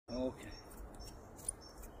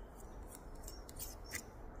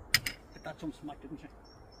some smack, didn't she?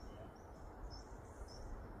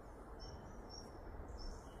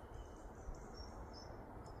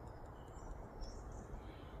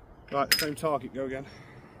 Right, same target, go again.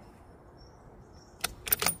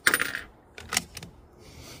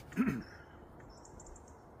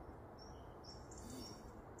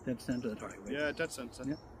 Dead centre of the target. Right? Yeah, dead centre.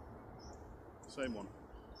 Yeah. Same one.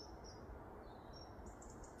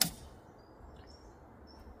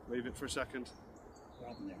 Leave it for a second. What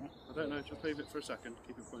happened there, huh? I don't know, just leave it for a second.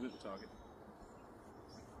 Keep it pointing at the target.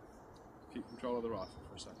 Keep control of the rifle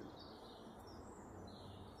for a second.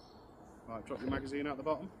 Right, drop your magazine out the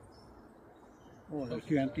bottom. Oh, there's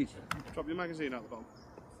two empties. Drop your magazine out the bottom.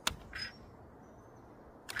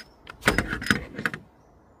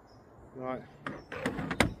 Right.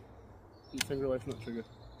 Keep your finger away from that trigger.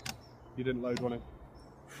 You didn't load one in.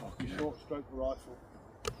 Fucking You short stroke the rifle.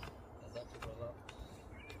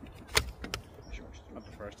 I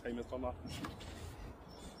prefer a stainless on that.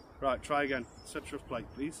 Right, try again. Centre of plate,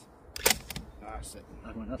 please. That's it.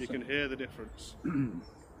 You can hear the difference.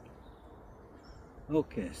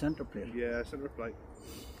 Okay, centre plate. Yeah, centre of plate.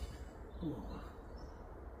 Oh.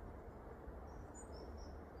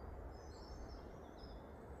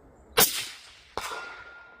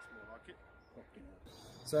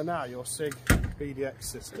 So now your SIG BDX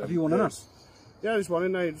system. Have you one in us? Yeah, there's one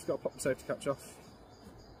in there. You just got to pop the safety catch off.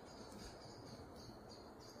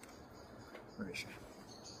 Where is she?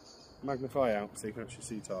 Magnify out so you can actually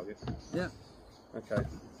see target. Yeah. Okay,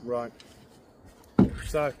 right.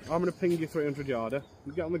 So I'm going to ping you 300 yarder.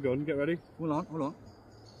 You get on the gun, get ready. Hold on, hold on.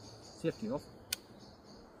 Safety off.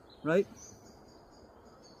 Right.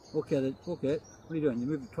 Okay, then. Okay. What are you doing? You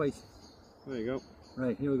moved it twice. There you go.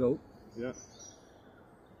 Right, here we go. Yeah.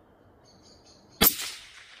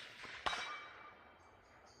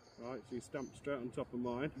 Right, so you stamped straight on top of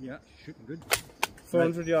mine. Yeah, shooting good.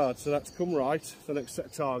 400 right. yards, so that's come right. So next set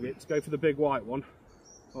of targets, go for the big white one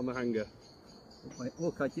on the hanger. Right,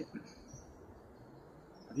 we'll catch it.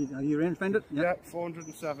 Have you range find it? Yeah,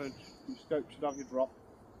 407. Your scope should have your drop.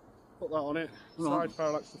 Put that on it. Side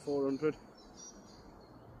parallax to 400.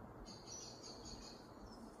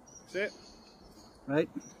 That's it. Right.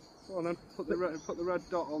 Go on then. Put the red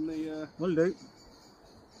dot on the. Will do.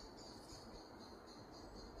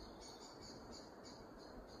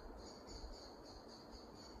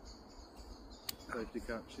 Safety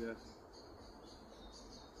catch, yeah.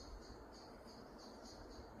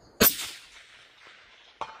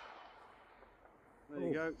 There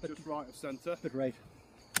you go, just right of centre. Bit right.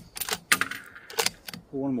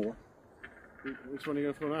 Go one more. Which one are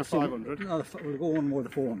you going for now? 500? No, we'll go one more to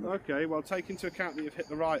 400. Okay, well take into account that you've hit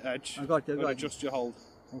the right edge. I got you, and adjust your hold.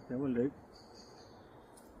 Okay, will do.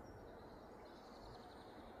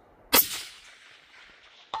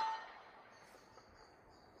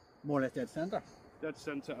 More or less dead centre. Dead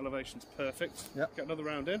centre, elevation's perfect. Yep. Get another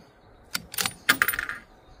round in.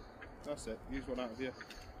 That's it, use one out of your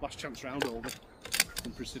last chance round over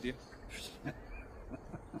from Presidia.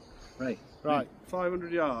 Right. Right,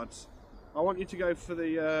 500 yards. I want you to go for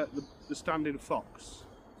the standing fox.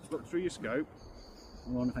 Just look through your scope.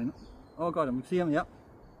 Hold on to find it. Oh, got him. See him? Yep.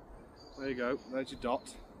 There you go, there's your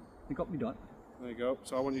dot. You got me dot. There you go.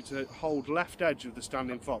 So I want you to hold left edge of the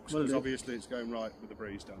standing fox, Will because do. obviously it's going right with the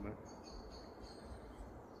breeze down there.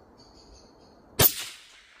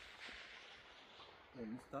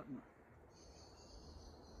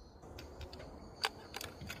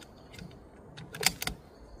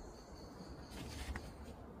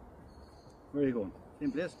 Where are you going?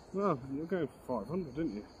 Same place? Well, you were going for 500,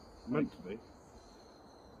 didn't you? Meant to be.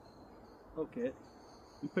 Okay.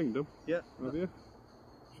 You pinged them? Yeah. Have you?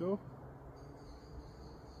 Sure?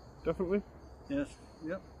 Definitely? Yes.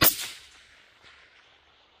 Yep.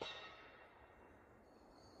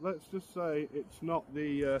 Let's just say it's not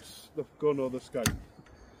the gun or the scope.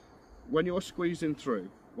 When you're squeezing through,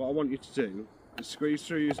 what I want you to do is squeeze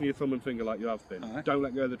through using your thumb and finger like you have been. Right. Don't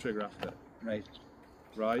let go of the trigger after. Right.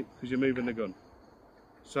 Right? Because you're moving the gun.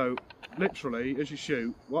 So, literally, as you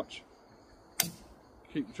shoot, watch.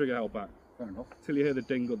 Keep the trigger held back. Fair enough. Till you hear the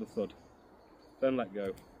ding or the thud. Then let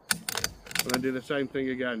go. And then do the same thing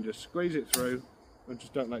again. Just squeeze it through and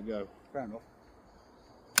just don't let go. Fair enough.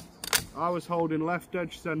 I was holding left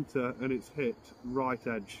edge centre and it's hit right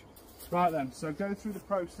edge. Right then, so go through the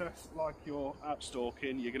process like you're out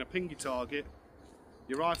stalking. You're going to ping your target.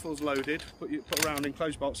 Your rifle's loaded. Put a round in,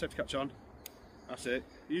 close bolt, safety catch on. That's it.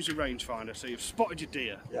 Use your rangefinder. So you've spotted your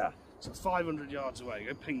deer. Yeah. So it's 500 yards away.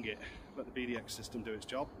 Go ping it. Let the BDX system do its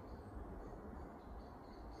job.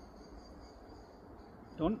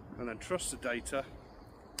 Done. And then trust the data.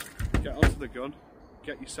 Get onto the gun.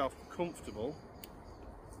 Get yourself comfortable.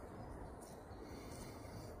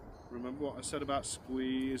 Remember what I said about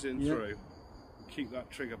squeezing through? Keep that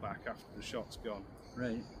trigger back after the shot's gone.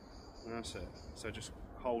 Right. That's it. So just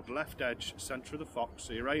hold left edge, centre of the fox,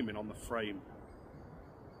 so you're aiming on the frame.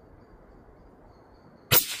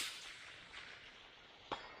 It's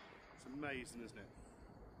amazing, isn't it?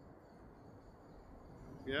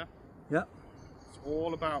 Yeah? Yeah. It's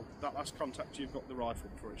all about that last contact you've got with the rifle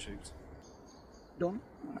before it shoots. Done.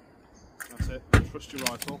 That's it. Trust your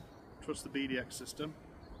rifle. Trust the BDX system.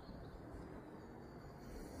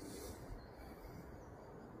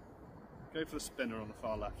 Go for the spinner on the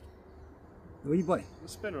far left. The wee boy. The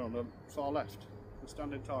spinner on the far left. The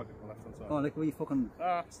standing target on the left hand side. Oh, like a wee fucking...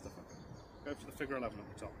 Ah, stuff like that. Go for the figure 11 at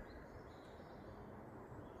the top.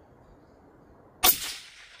 There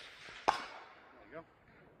you go.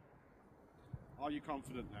 Are you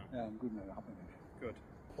confident now? Yeah, I'm good now. Happy. Good.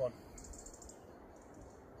 One.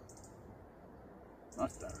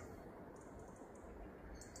 That's there.